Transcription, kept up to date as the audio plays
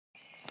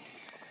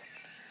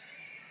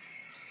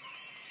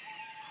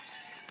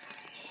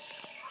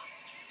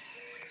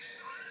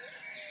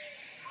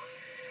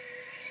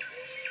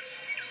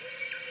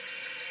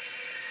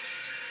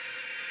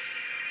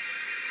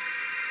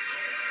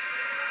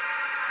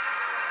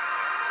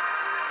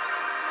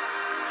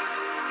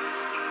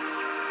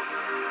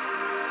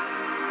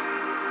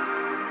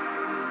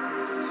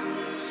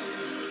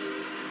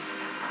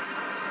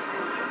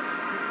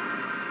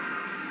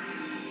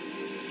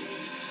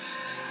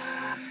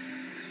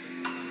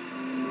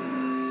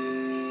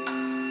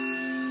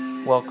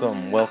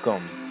Welcome.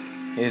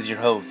 It is your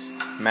host,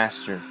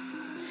 Master,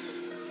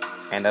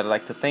 and I'd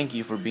like to thank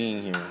you for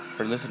being here,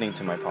 for listening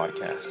to my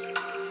podcast.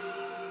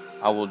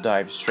 I will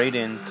dive straight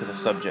into the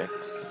subject,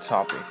 the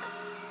topic,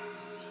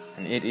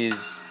 and it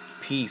is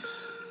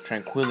peace,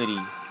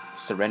 tranquility,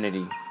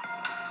 serenity.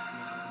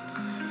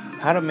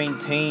 How to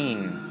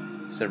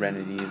maintain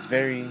serenity is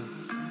very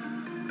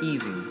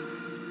easy.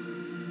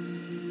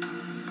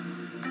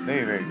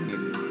 Very, very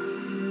easy.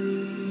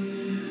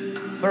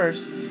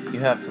 First, you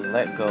have to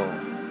let go.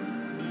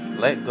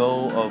 Let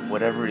go of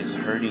whatever is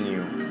hurting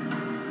you.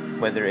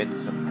 Whether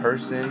it's a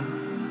person,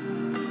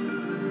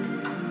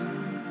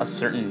 a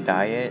certain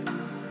diet,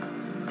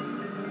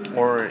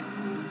 or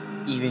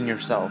even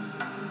yourself.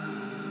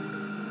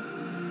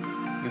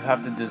 You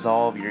have to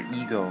dissolve your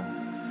ego.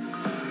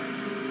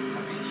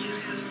 The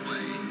easiest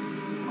way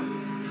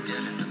to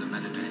get into the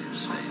meditative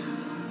state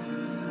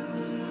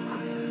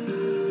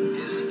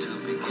is to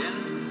begin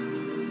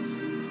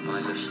by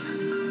listening.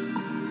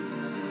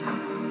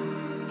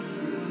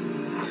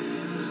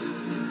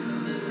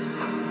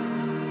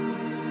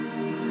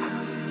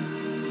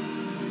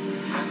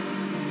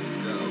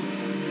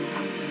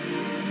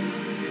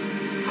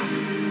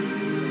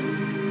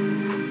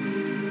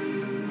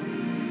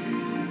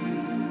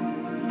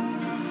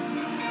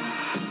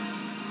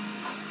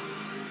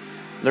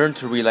 Learn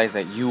to realize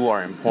that you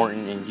are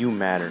important and you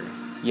matter.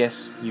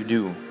 Yes, you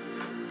do.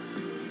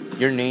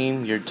 Your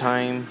name, your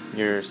time,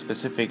 your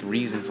specific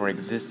reason for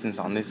existence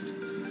on this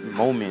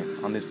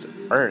moment, on this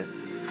earth,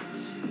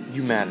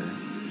 you matter.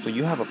 So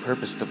you have a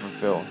purpose to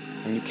fulfill,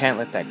 and you can't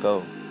let that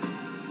go.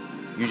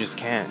 You just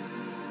can't.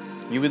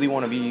 You really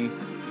want to be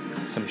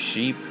some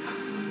sheep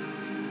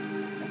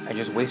and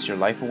just waste your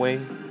life away?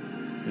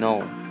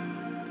 No.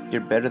 You're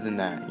better than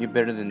that. You're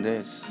better than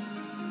this.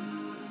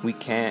 We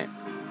can't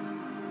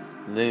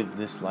live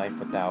this life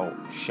without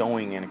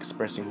showing and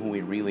expressing who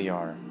we really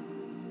are.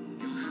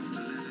 You have to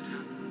let it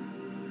happen.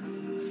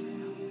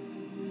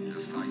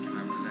 Just like you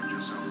have to let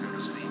yourself go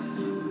to sleep.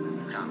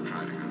 You can't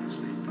try to go to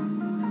sleep.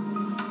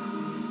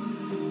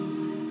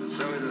 And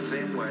so in the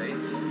same way,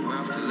 you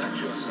have to let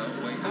yourself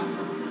wake up.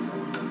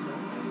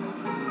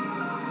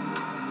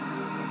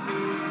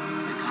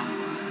 Become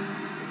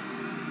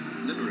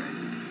liberated.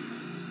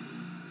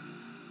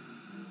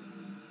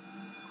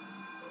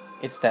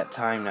 It's that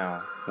time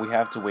now. We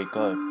have to wake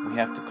up. We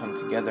have to come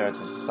together as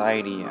a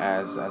society,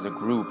 as a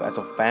group, as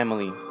a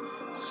family,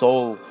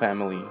 soul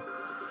family.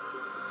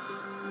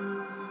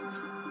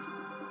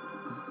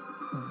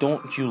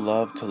 Don't you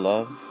love to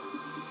love?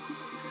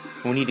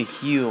 We need to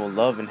heal,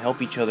 love, and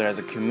help each other as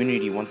a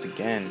community once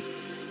again.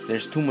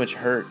 There's too much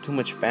hurt, too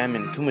much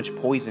famine, too much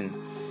poison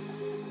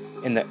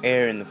in the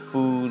air, in the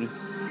food.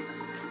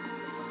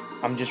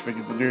 I'm just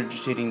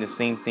regurgitating the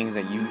same things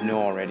that you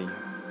know already.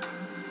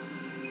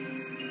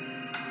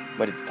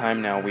 But it's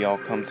time now we all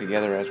come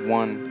together as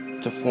one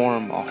to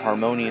form a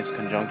harmonious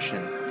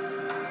conjunction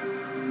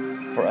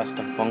for us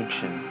to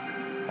function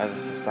as a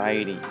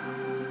society.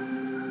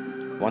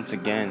 Once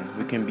again,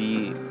 we can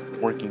be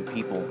working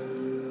people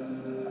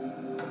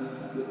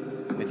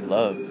with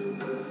love.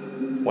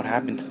 What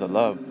happened to the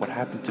love? What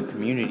happened to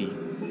community?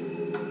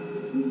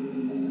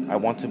 I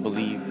want to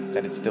believe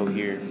that it's still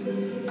here.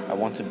 I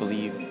want to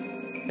believe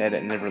that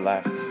it never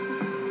left.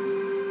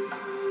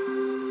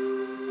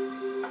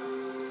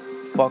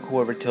 Fuck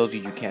whoever tells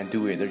you can't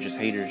do it. They're just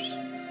haters.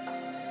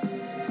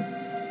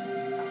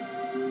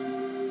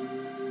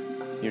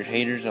 Your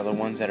haters are the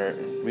ones that are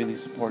really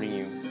supporting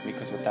you,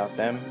 because without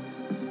them,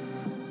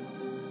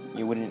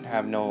 you wouldn't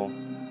have no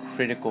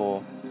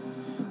critical,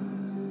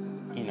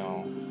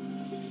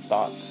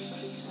 thoughts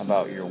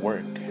about your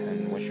work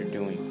and what you're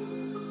doing.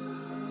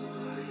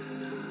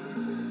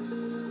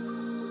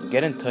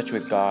 Get in touch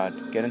with God.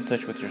 Get in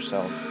touch with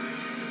yourself.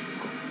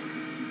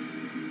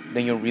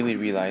 Then you'll really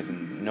realize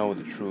and know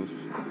the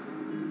truth.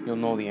 You'll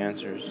know the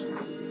answers.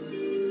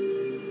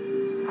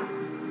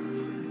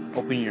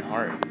 Open your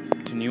heart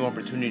to new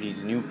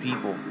opportunities, new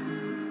people.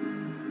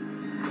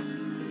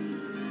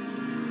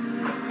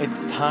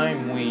 It's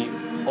time we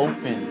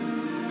open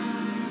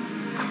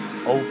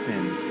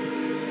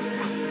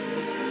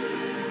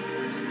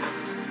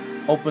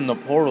the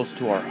portals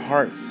to our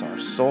hearts, our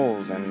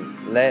souls,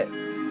 and let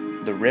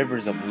the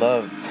rivers of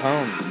love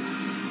come.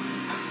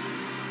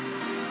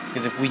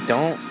 Because if we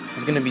don't,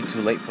 it's going to be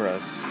too late for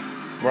us.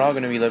 We're all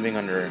going to be living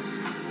under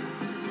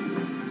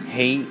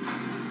hate,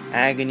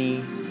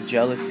 agony,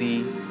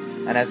 jealousy,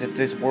 and as if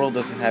this world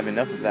doesn't have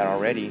enough of that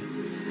already,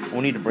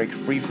 we need to break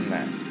free from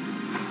that.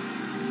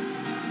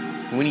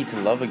 We need to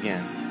love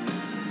again.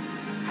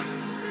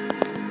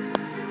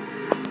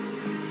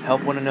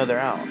 Help one another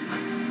out.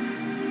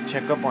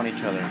 Check up on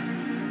each other.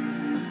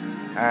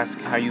 Ask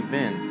how you've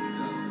been.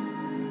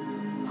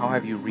 How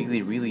have you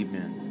really, really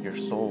been? Your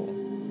soul.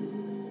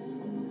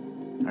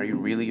 Are you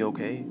really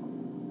okay?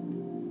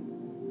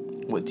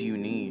 What do you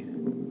need?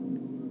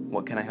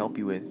 What can I help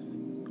you with?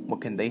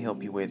 What can they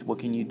help you with? What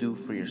can you do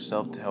for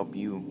yourself to help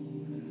you?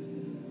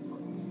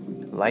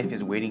 Life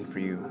is waiting for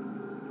you.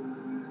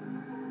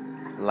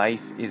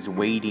 Life is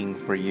waiting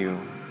for you.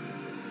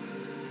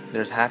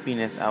 There's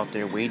happiness out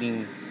there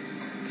waiting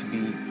to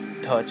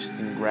be touched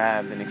and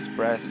grabbed and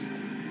expressed.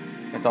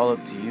 It's all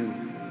up to you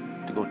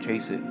to go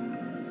chase it.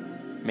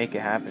 Make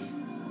it happen.